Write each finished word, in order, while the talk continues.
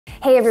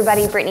Hey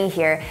everybody, Brittni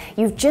here.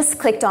 You've just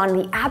clicked on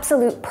the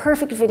absolute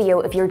perfect video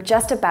if you're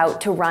just about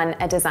to run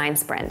a design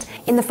sprint.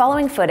 In the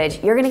following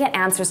footage, you're gonna get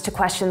answers to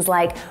questions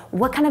like,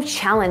 what kind of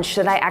challenge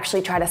should I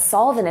actually try to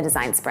solve in a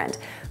design sprint?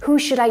 Who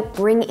should I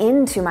bring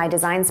into my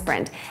design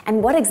sprint?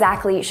 And what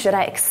exactly should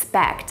I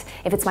expect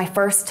if it's my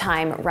first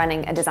time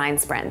running a design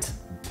sprint?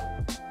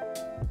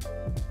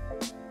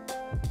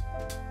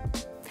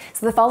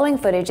 So the following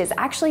footage is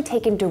actually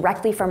taken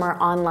directly from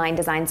our online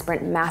Design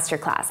Sprint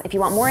Masterclass. If you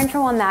want more info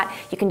on that,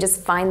 you can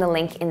just find the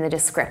link in the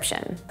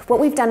description. What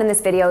we've done in this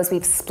video is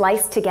we've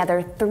spliced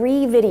together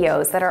 3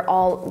 videos that are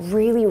all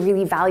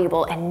really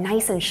valuable and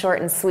nice and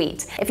short and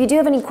sweet. If you do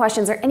have any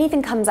questions or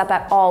anything comes up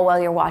at all while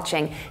you're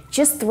watching,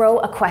 just throw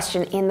a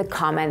question in the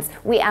comments.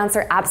 We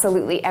answer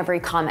absolutely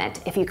every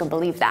comment, if you can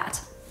believe that.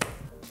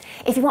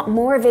 If you want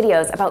more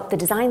videos about the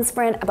design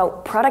sprint,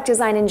 about product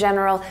design in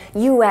general,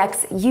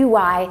 UX,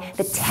 UI,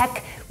 the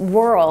tech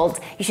world,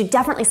 you should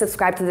definitely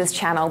subscribe to this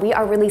channel. We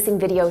are releasing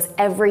videos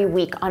every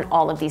week on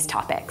all of these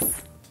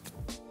topics.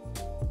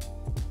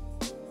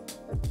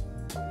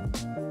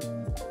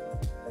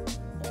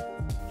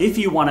 If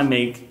you want to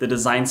make the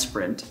design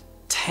sprint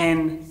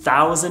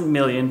 10,000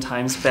 million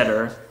times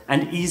better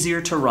and easier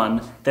to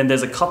run, then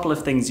there's a couple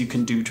of things you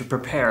can do to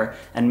prepare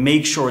and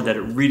make sure that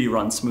it really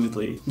runs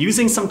smoothly.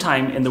 Using some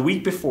time in the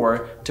week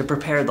before to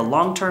prepare the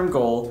long-term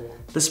goal,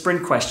 the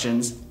sprint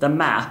questions, the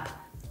map,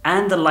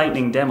 and the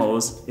lightning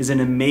demos is an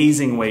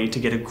amazing way to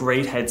get a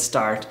great head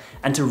start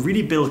and to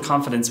really build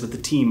confidence with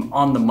the team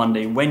on the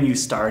Monday when you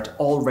start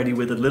already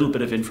with a little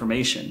bit of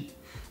information.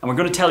 And we're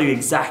going to tell you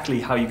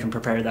exactly how you can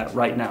prepare that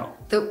right now.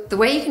 The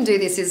way you can do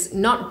this is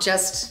not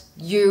just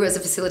you as a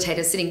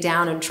facilitator sitting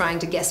down and trying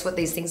to guess what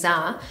these things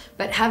are,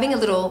 but having a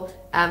little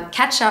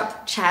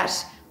catch-up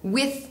chat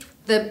with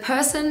the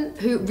person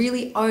who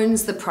really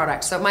owns the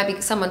product. So it might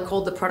be someone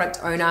called the product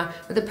owner,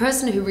 but the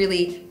person who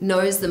really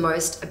knows the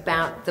most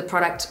about the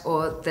product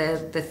or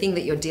the thing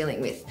that you're dealing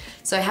with.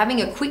 So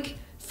having a quick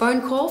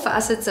phone call, for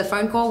us it's a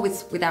phone call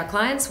with our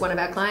clients, one of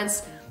our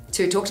clients,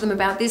 to talk to them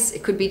about this.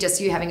 It could be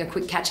just you having a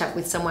quick catch up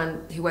with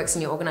someone who works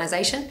in your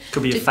organization.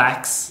 Could be a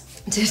fax.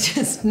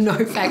 Just no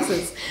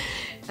faxes.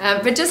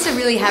 But just to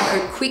really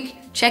have a quick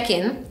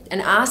check-in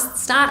and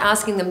start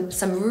asking them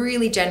some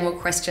really general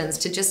questions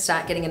to just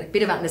start getting a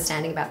bit of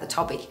understanding about the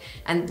topic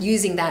and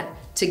using that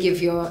to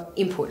give your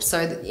input. So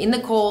in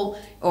the call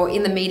or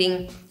in the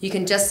meeting, you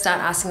can just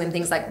start asking them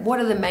things like, what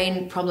are the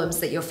main problems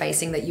that you're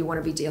facing that you want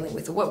to be dealing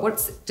with? Or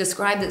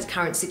describe the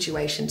current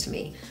situation to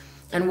me.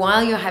 And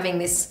while you're having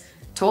this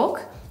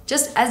talk,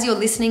 just as you're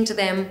listening to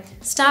them,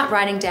 start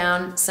writing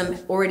down some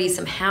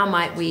how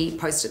might we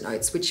post-it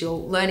notes, which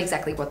you'll learn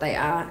exactly what they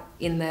are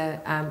in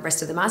the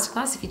rest of the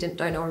masterclass if you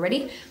don't know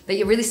already. But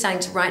you're really starting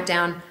to write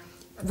down,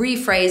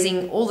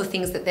 rephrasing all the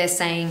things that they're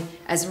saying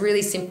as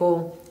really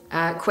simple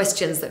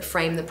questions that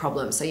frame the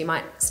problem. So you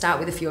might start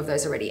with a few of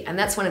those already. And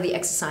that's one of the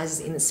exercises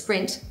in the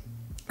sprint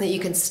that you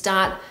can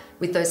start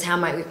with those how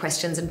might we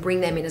questions and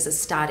bring them in as a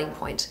starting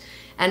point.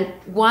 And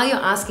while you're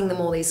asking them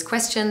all these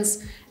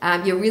questions,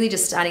 you're really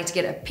just starting to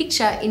get a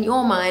picture in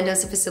your mind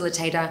as a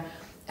facilitator,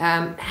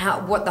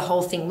 what the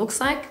whole thing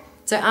looks like.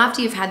 So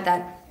after you've had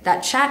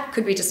that chat,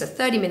 could be just a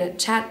 30-minute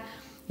chat,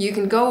 you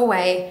can go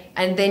away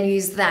and then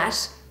use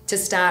that to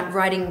start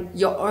writing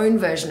your own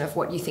version of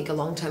what you think a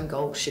long-term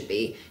goal should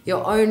be,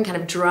 your own kind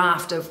of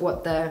draft of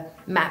what the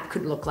map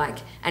could look like,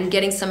 and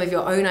getting some of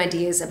your own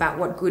ideas about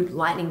what good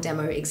lightning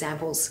demo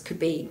examples could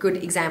be,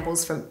 good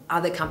examples from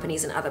other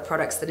companies and other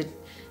products that are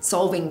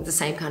solving the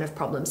same kind of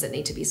problems that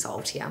need to be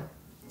solved here.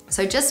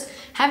 So just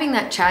having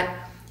that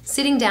chat,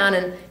 sitting down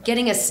and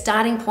getting a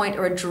starting point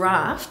or a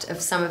draft of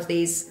some of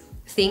these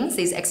things,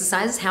 these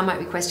exercises, how might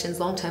we questions,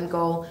 long-term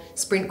goal,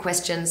 sprint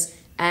questions,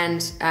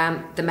 and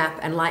the map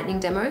and lightning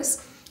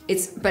demos.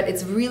 But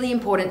it's really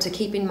important to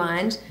keep in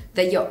mind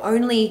that you're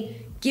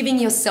only giving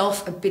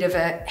yourself a bit of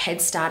a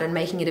head start and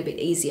making it a bit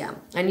easier.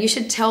 And you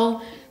should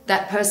tell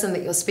that person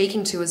that you're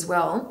speaking to as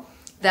well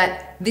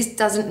that this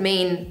doesn't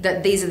mean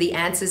that these are the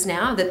answers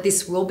now, that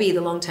this will be the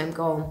long-term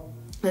goal,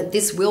 that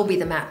this will be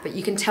the map. But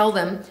you can tell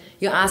them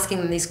you're asking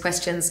them these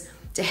questions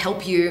to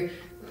help you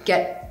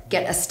get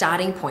a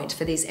starting point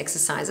for these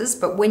exercises.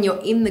 But when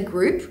you're in the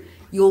group,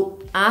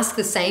 you'll ask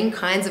the same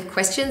kinds of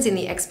questions in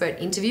the expert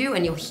interview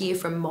and you'll hear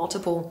from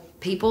multiple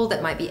people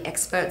that might be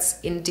experts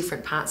in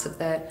different parts of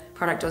the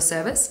product or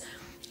service.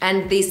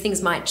 And these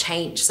things might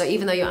change. So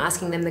even though you're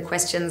asking them the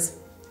questions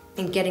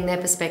and getting their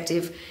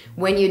perspective,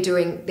 when you're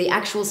doing the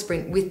actual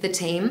sprint with the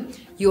team,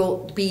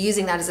 you'll be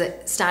using that as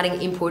a starting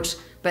input,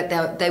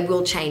 but they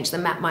will change. The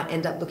map might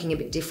end up looking a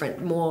bit different,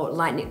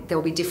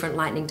 there'll be different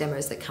lightning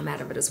demos that come out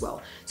of it as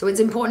well. So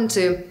it's important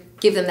to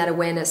give them that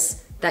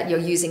awareness that you're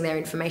using their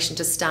information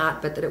to start,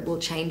 but that it will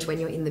change when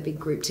you're in the big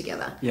group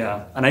together.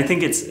 Yeah, and I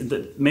think it's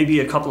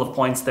maybe a couple of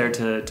points there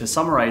to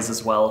summarize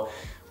as well.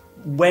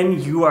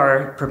 When you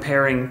are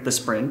preparing the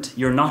sprint,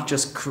 you're not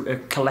just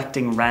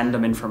collecting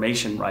random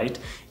information, right?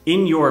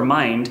 in your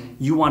mind,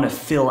 you want to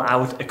fill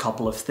out a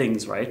couple of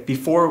things, right?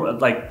 Before,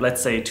 like,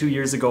 let's say 2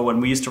 years ago when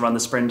we used to run the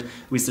sprint,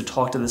 we used to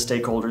talk to the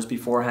stakeholders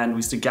beforehand, we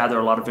used to gather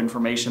a lot of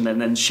information and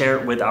then share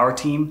it with our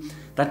team.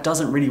 That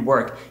doesn't really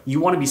work. You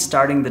want to be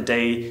starting the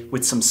day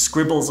with some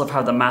scribbles of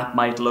how the map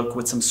might look,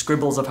 with some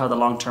scribbles of how the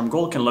long-term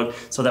goal can look,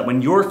 so that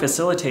when you're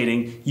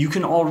facilitating, you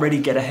can already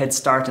get a head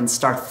start and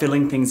start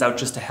filling things out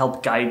just to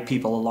help guide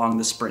people along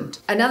the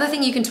sprint. Another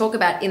thing you can talk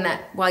about in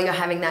that while you're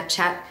having that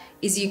chat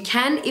is you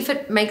can, if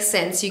it makes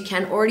sense, you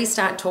can already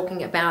start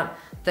talking about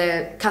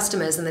the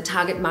customers and the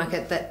target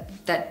market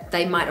that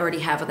they might already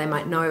have or they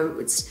might know.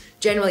 It's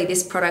generally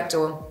this product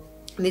or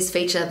this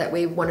feature that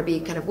we want to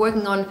be kind of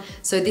working on.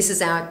 So this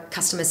is our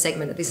customer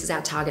segment, this is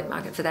our target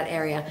market for that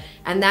area.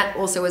 And that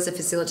also as a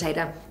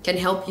facilitator can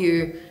help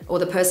you, or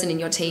the person in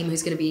your team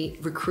who's going to be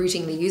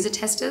recruiting the user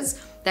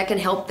testers, that can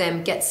help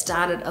them get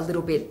started a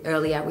little bit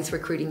earlier with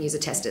recruiting user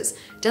testers.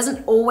 It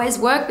doesn't always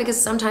work because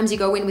sometimes you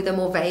go in with a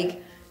more vague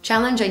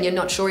challenge and you're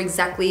not sure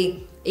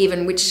exactly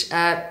even which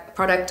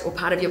product or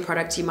part of your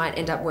product you might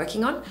end up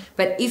working on.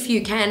 But if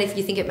you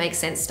think it makes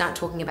sense, start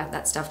talking about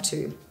that stuff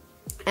too.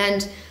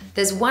 And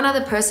there's one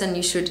other person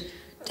you should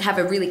have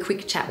a really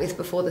quick chat with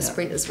before the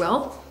sprint as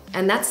well.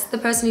 And that's the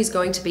person who's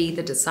going to be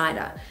the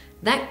decider.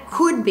 That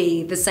could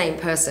be the same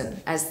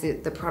person as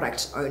the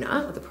product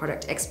owner or the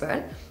product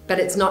expert, but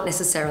it's not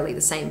necessarily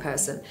the same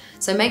person.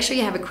 So make sure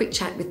you have a quick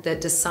chat with the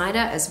decider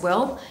as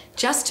well,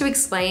 just to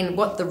explain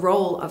what the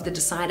role of the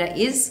decider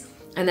is,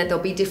 and that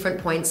there'll be different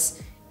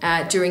points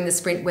during the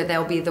sprint where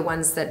they'll be the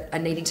ones that are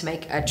needing to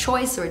make a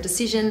choice or a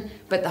decision,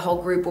 but the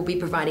whole group will be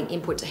providing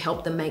input to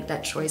help them make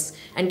that choice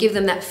and give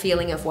them that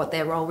feeling of what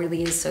their role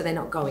really is, so they're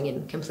not going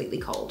in completely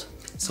cold.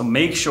 So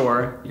make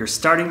sure you're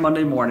starting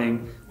Monday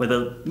morning with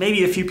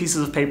maybe a few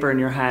pieces of paper in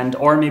your hand,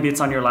 or maybe it's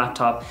on your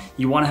laptop.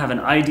 You want to have an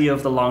idea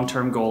of the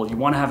long-term goal. You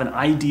want to have an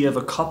idea of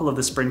a couple of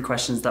the sprint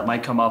questions that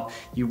might come up.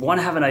 You want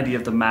to have an idea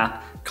of the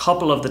map, a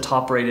couple of the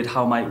top-rated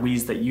how might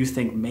we's that you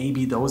think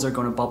maybe those are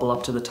going to bubble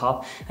up to the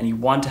top, and you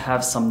want to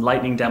have some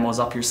lightning demos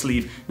up your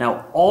sleeve.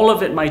 Now, all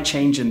of it might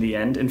change in the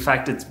end. In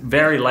fact, it's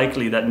very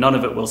likely that none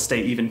of it will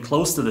stay even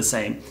close to the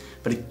same,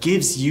 but it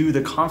gives you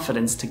the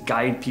confidence to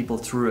guide people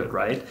through it,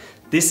 right?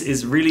 This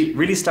is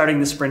really starting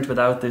the sprint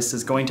without this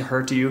is going to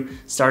hurt you.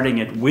 Starting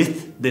it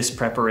with this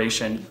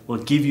preparation will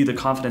give you the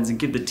confidence and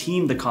give the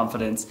team the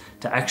confidence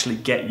to actually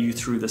get you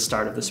through the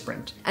start of the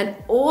sprint. And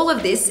all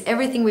of this,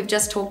 everything we've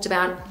just talked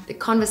about, the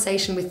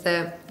conversation with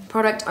the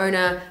product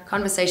owner,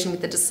 conversation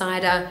with the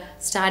decider,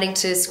 starting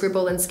to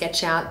scribble and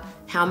sketch out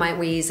how might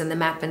we's and the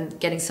map and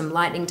getting some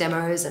lightning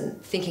demos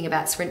and thinking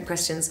about sprint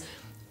questions.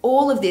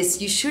 All of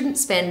this, you shouldn't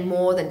spend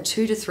more than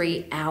 2 to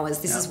 3 hours.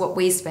 This is what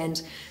we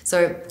spend.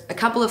 So a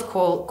couple of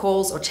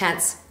calls or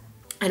chats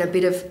and a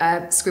bit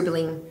of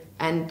scribbling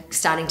and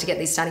starting to get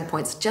these starting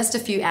points, just a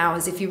few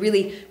hours. If you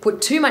really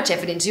put too much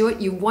effort into it,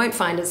 you won't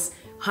find as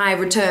high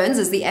returns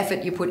as the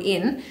effort you put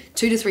in.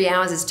 2 to 3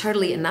 hours is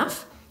totally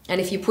enough.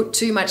 And if you put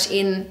too much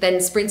in,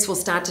 then sprints will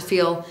start to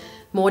feel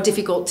more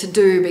difficult to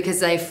do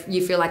because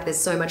you feel like there's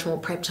so much more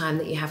prep time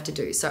that you have to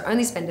do. So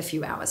only spend a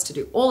few hours to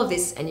do all of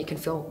this and you can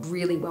feel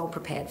really well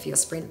prepared for your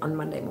sprint on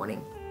Monday morning.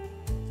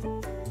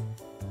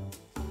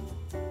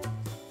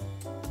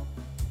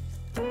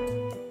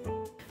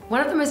 One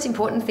of the most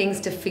important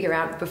things to figure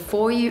out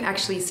before you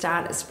actually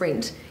start a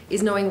sprint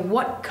is knowing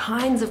what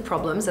kinds of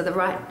problems are the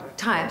right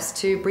types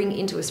to bring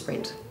into a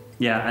sprint.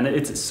 Yeah, and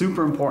it's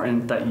super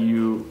important that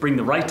you bring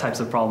the right types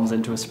of problems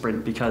into a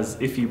sprint, because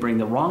if you bring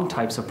the wrong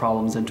types of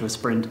problems into a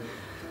sprint,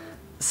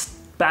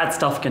 bad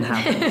stuff can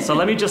happen. So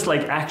let me just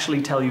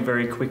actually tell you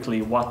very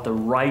quickly what the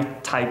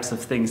right types of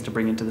things to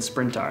bring into the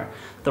sprint are.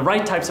 The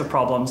right types of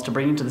problems to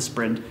bring into the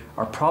sprint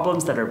are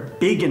problems that are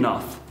big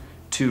enough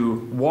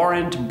to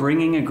warrant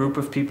bringing a group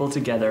of people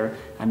together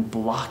and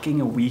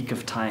blocking a week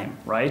of time,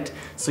 right?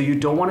 So you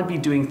don't want to be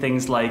doing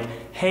things like,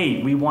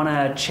 hey, we want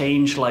to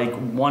change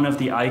one of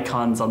the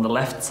icons on the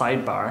left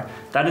sidebar.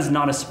 That is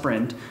not a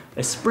sprint.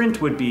 A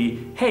sprint would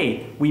be,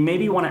 hey, we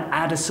maybe want to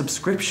add a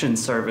subscription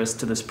service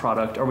to this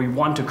product, or we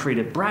want to create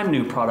a brand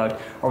new product,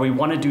 or we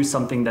want to do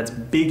something that's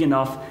big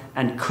enough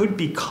and could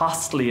be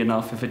costly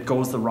enough if it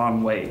goes the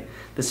wrong way.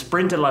 The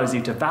sprint allows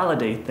you to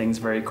validate things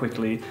very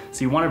quickly,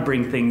 so you want to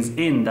bring things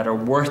in that are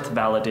worth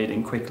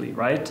validating quickly,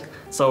 right?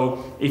 So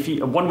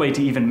one way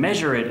to even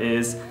measure it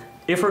is,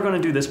 if we're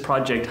going to do this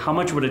project, how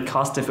much would it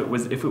cost if it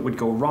would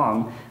go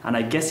wrong? And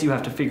I guess you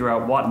have to figure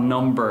out what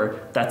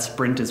number that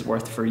sprint is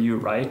worth for you,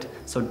 right?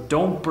 So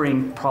don't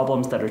bring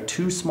problems that are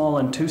too small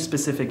and too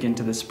specific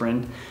into the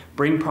sprint.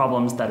 Bring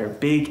problems that are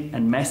big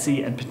and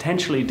messy and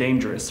potentially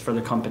dangerous for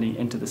the company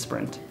into the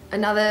sprint.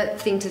 Another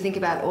thing to think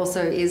about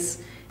also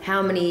is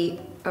how many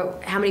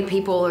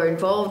people are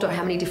involved, or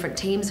how many different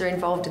teams are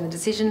involved in the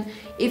decision.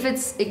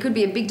 It could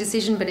be a big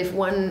decision, but if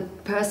one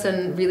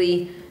person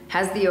really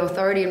has the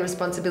authority and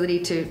responsibility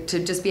to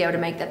just be able to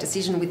make that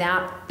decision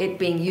without it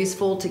being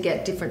useful to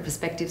get different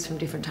perspectives from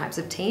different types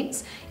of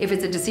teams. If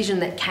it's a decision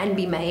that can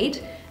be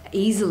made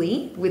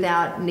easily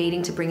without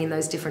needing to bring in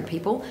those different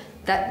people,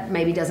 that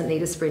maybe doesn't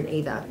need a sprint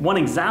either. One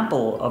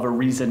example of a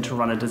reason to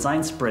run a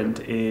design sprint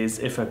is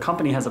if a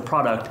company has a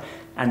product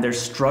and they're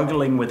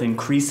struggling with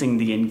increasing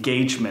the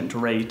engagement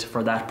rate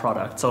for that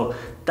product. So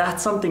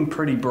that's something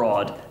pretty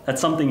broad.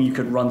 That's something you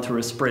could run through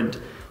a sprint.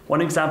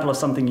 One example of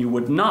something you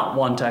would not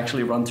want to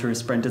actually run through a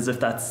sprint is if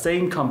that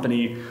same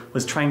company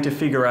was trying to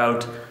figure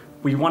out,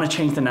 we want to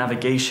change the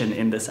navigation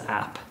in this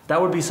app.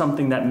 That would be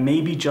something that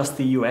maybe just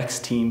the UX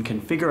team can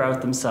figure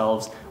out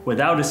themselves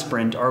without a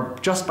sprint or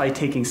just by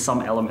taking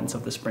some elements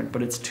of the sprint,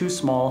 but it's too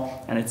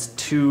small and it's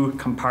too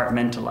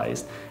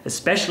compartmentalized,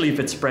 especially if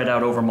it's spread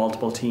out over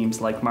multiple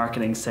teams like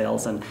marketing,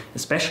 sales, and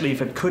especially if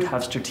it could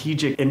have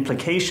strategic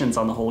implications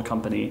on the whole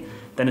company,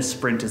 then a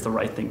sprint is the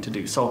right thing to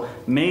do. So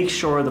make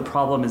sure the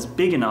problem is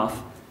big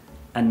enough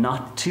and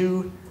not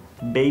too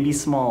baby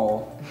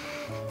small.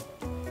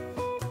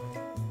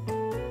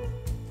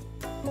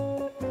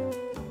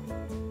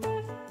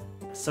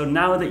 So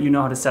now that you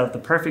know how to set up the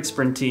perfect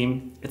sprint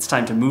team, it's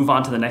time to move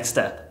on to the next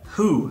step.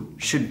 Who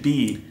should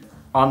be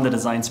on the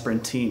design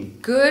sprint team?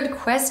 Good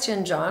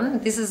question, John.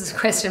 This is a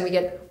question we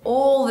get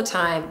all the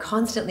time,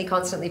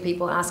 constantly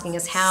people asking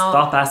us how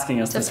Stop asking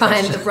us to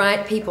find the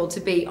right people to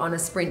be on a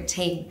sprint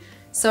team.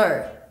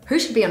 So, who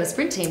should be on a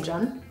sprint team,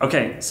 John?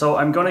 Okay, so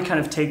I'm going to kind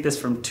of take this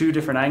from two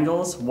different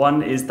angles.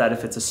 One is that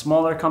if it's a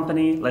smaller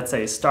company, let's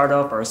say a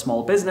startup or a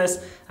small business,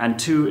 and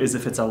two is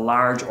if it's a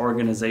large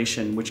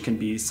organization, which can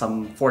be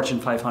some Fortune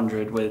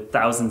 500 with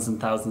thousands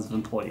and thousands of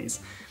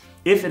employees.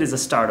 If it is a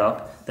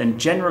startup, then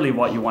generally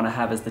what you want to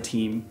have as the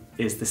team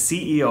is the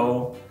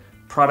CEO,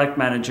 product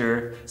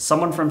manager,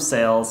 someone from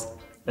sales,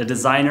 a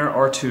designer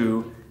or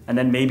two, and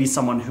then maybe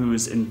someone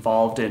who's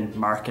involved in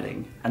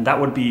marketing. And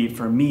that would be,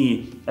 for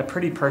me, a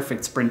pretty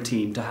perfect sprint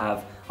team to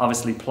have,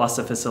 obviously plus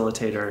a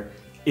facilitator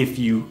if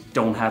you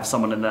don't have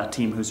someone in that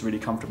team who's really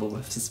comfortable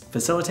with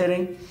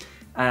facilitating.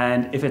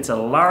 And if it's a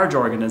large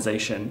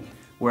organization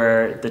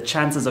where the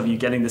chances of you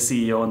getting the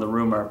CEO in the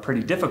room are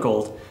pretty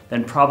difficult,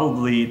 then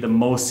probably the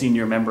most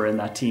senior member in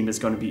that team is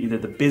going to be either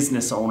the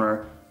business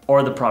owner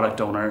or the product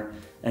owner.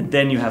 And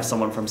then you have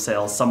someone from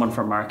sales, someone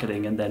from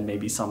marketing, and then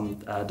maybe some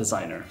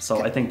designer.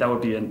 So I think that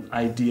would be an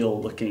ideal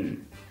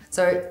looking.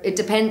 So it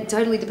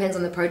totally depends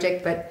on the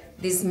project, but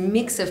this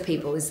mix of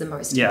people is the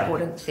most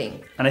important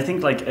thing. And I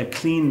think like a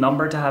clean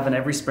number to have in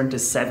every sprint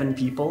is 7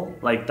 people.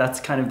 Like that's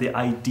kind of the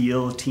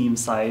ideal team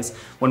size.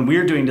 When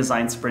we're doing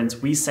design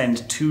sprints, we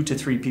send 2 to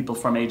 3 people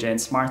from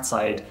AJ&Smart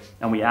side,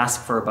 and we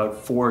ask for about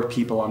 4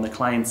 people on the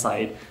client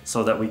side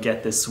so that we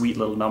get this sweet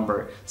little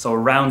number. So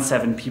around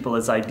 7 people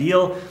is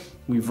ideal.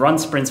 We've run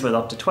sprints with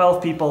up to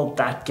 12 people.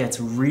 That gets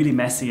really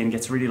messy and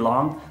gets really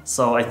long.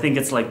 So I think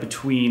it's like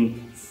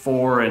between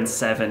 4 and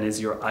 7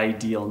 is your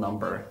ideal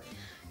number.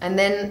 And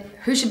then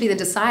who should be the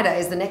decider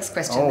is the next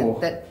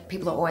question that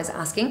people are always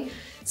asking.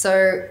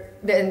 So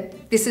then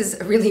this is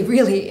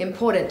really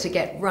important to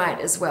get right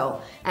as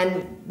well.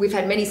 And we've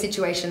had many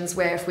situations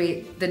where if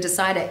the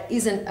decider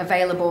isn't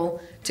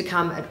available to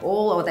come at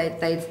all, or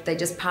they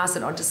just pass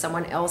it on to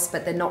someone else,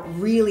 but they're not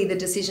really the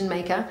decision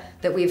maker,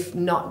 that we've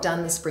not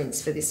done the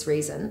sprints for this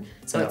reason.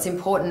 So it's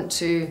important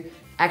to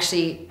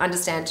actually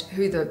understand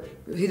who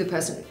the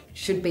person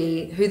should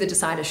be, who the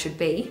decider should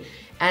be.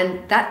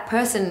 And that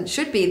person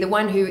should be the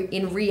one who,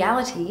 in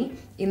reality,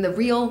 in the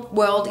real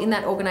world, in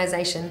that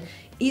organization,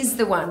 is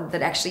the one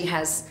that actually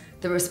has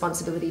the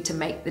responsibility to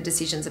make the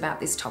decisions about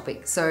this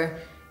topic. So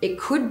it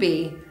could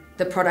be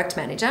the product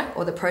manager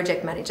or the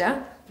project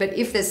manager, but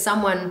if there's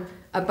someone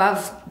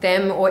above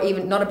them, or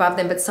even not above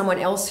them, but someone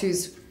else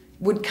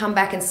would come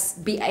back and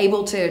be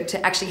able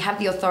to actually have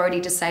the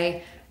authority to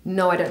say,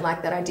 no, I don't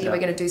like that idea, we're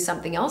going to do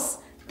something else.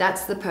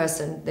 That's the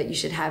person that you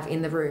should have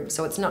in the room.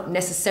 So it's not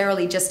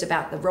necessarily just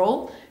about the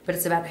role, but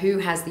it's about who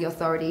has the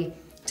authority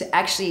to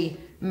actually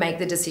make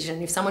the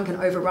decision. If someone can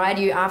override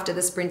you after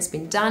the sprint's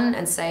been done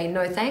and say,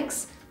 no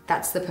thanks,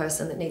 that's the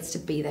person that needs to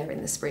be there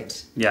in the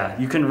sprint. Yeah,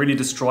 you can really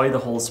destroy the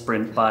whole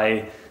sprint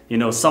by,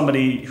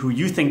 somebody who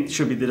you think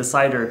should be the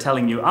decider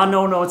telling you, oh,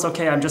 no, it's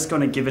okay, I'm just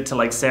going to give it to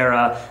like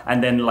Sarah,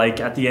 and then like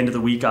at the end of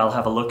the week, I'll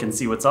have a look and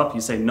see what's up.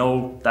 You say,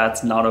 no,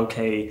 that's not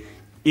okay.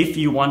 If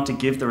you want to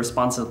give the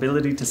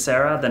responsibility to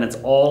Sarah, then it's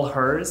all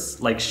hers.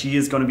 Like she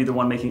is going to be the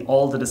one making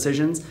all the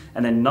decisions,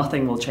 and then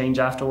nothing will change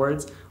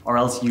afterwards, or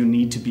else you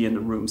need to be in the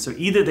room. So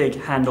either they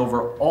hand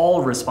over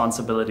all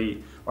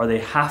responsibility, or they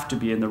have to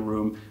be in the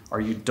room,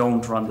 or you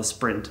don't run the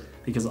sprint.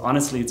 Because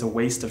honestly, it's a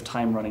waste of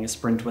time running a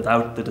sprint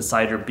without the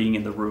decider being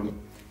in the room.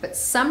 But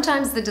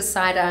sometimes the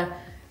decider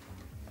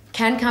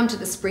can come to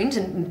the sprint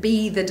and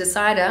be the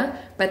decider,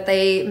 but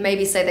they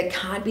maybe say they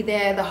can't be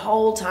there the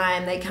whole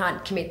time, they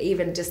can't commit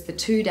even just the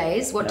 2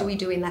 days. What do we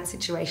do in that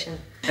situation?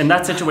 In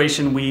that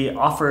situation, we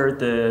offer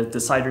the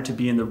decider to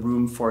be in the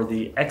room for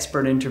the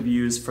expert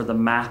interviews, for the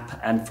map,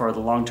 and for the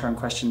long-term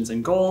questions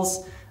and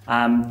goals.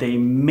 They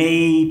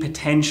may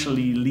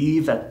potentially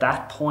leave at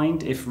that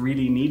point if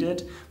really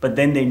needed, but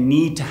then they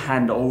need to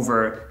hand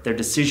over their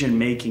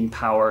decision-making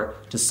power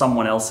to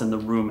someone else in the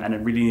room, and it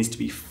really needs to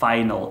be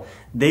final.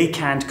 They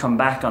can't come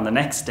back on the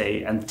next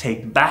day and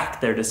take back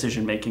their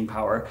decision-making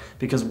power,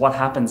 because what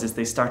happens is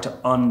they start to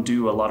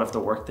undo a lot of the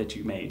work that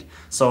you made.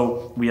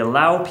 So we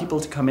allow people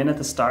to come in at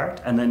the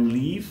start and then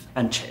leave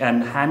and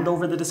hand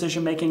over the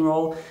decision-making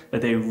role,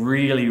 but they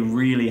really,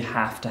 really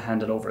have to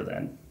hand it over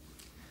then.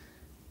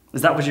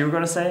 Is that what you were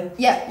going to say?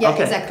 Yeah,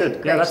 okay, exactly.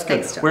 Good. Great. Yeah, that's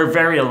good. Thanks, John. We're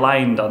very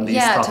aligned on these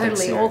topics. Yeah,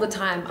 totally. Here. All the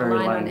time. Very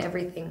Aligned aligned on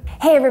everything.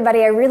 Hey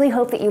everybody, I really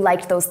hope that you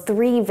liked those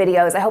 3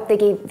 videos. I hope they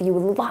gave you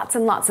lots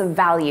and lots of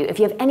value. If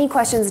you have any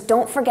questions,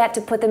 don't forget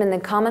to put them in the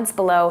comments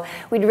below.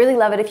 We'd really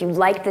love it if you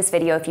liked this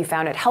video, if you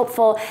found it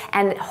helpful,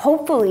 and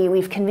hopefully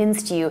we've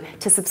convinced you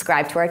to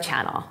subscribe to our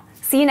channel.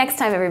 See you next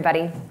time,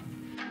 everybody.